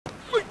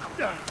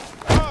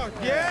Oh,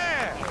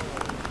 yeah!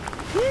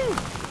 Woo!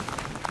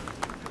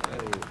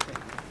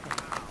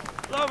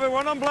 Hello,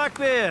 everyone. I'm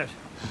Blackbeard.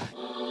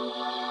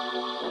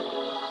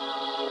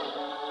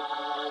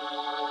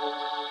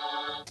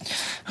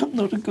 I'm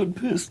not a good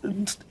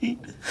person,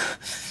 Steve.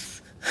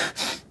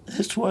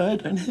 That's why I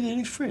don't have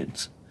any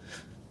friends.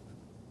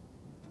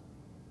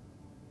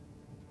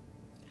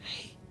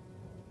 Hey,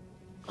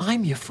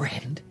 I'm your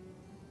friend.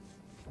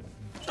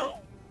 No.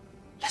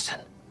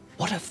 Listen,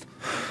 what if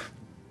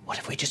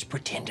we just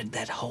pretended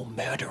that whole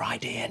murder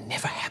idea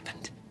never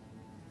happened?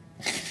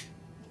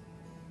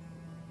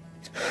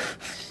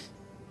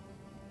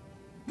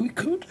 We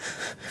could.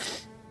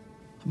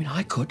 I mean,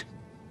 I could.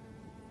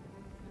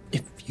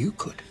 If you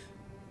could.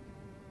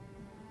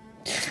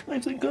 I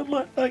think I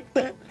might like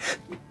that.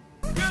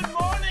 Good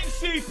morning,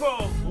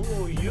 sheeple.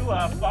 Oh, you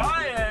are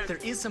fired. There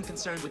is some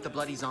concern with the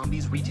bloody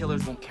zombies.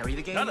 Retailers won't carry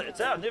the game. None of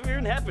it's out. Never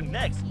even happened.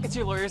 Next. It's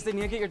your lawyers. They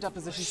need to get your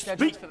deposition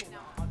scheduled.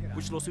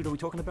 Which lawsuit are we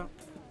talking about?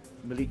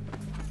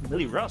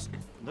 Millie Rusk.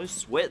 No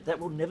sweat. That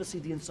will never see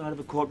the inside of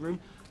a courtroom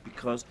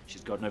because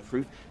she's got no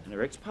proof and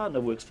her ex-partner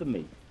works for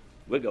me.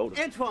 We're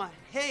golden. Antoine,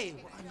 hey,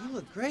 you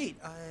look great.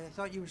 I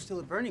thought you were still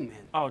at Burning Man.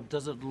 Oh,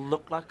 does it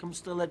look like I'm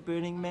still at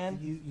Burning Man?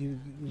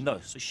 No,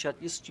 so shut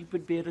your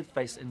stupid bearded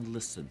face and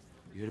listen.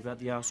 You heard about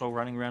the arsehole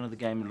running around in the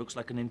game and looks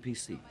like an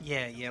NPC?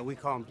 Yeah, we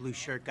call him Blue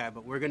Shirt Guy,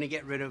 but we're gonna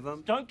get rid of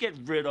him. Don't get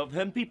rid of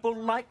him. People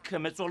like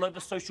him. It's all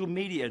over social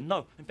media.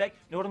 No, in fact,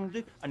 you know what I'm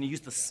gonna do? I'm gonna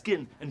use the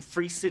skin in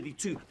Free City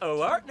too.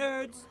 Oh, art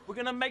nerds. We're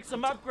gonna make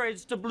some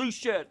upgrades to Blue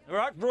Shirt, all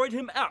right? Roid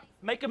him out.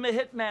 Make him a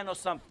hitman or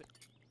something.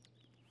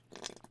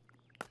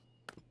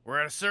 We're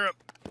out of syrup.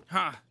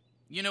 Huh.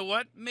 You know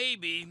what?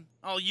 Maybe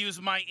I'll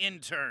use my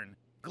intern.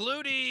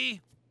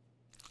 Gluty!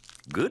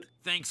 Good.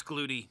 Thanks,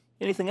 Gluty.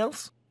 Anything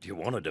else? Do you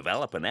want to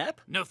develop an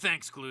app? No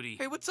thanks, Gluty.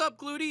 Hey, what's up,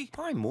 Gluty?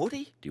 Hi,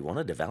 Morty. Do you want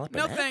to develop an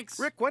app? No thanks.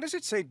 Rick, why does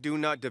it say do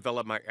not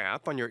develop my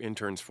app on your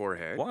intern's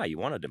forehead? Why? You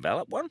want to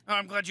develop one? Oh,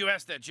 I'm glad you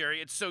asked that, Jerry.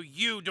 It's so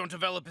you don't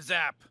develop his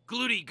app.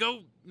 Gluty,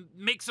 go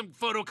make some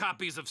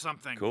photocopies of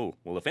something. Cool.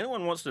 Well, if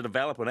anyone wants to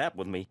develop an app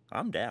with me,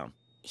 I'm down.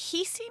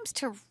 He seems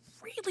to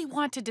really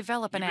want to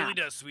develop an app. He really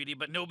does, sweetie,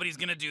 but nobody's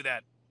gonna do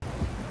that.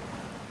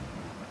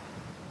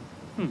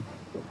 Is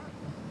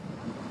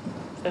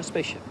that a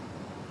spaceship?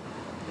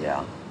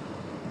 Yeah.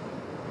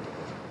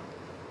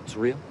 It's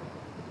real?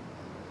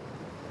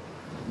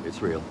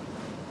 It's real.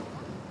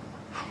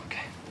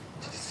 Okay.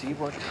 Did you see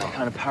what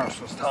kind of power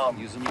source Tom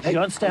using? Hey, you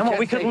understand what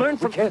we could learn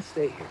from... We can't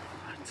stay here.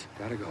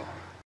 Gotta go.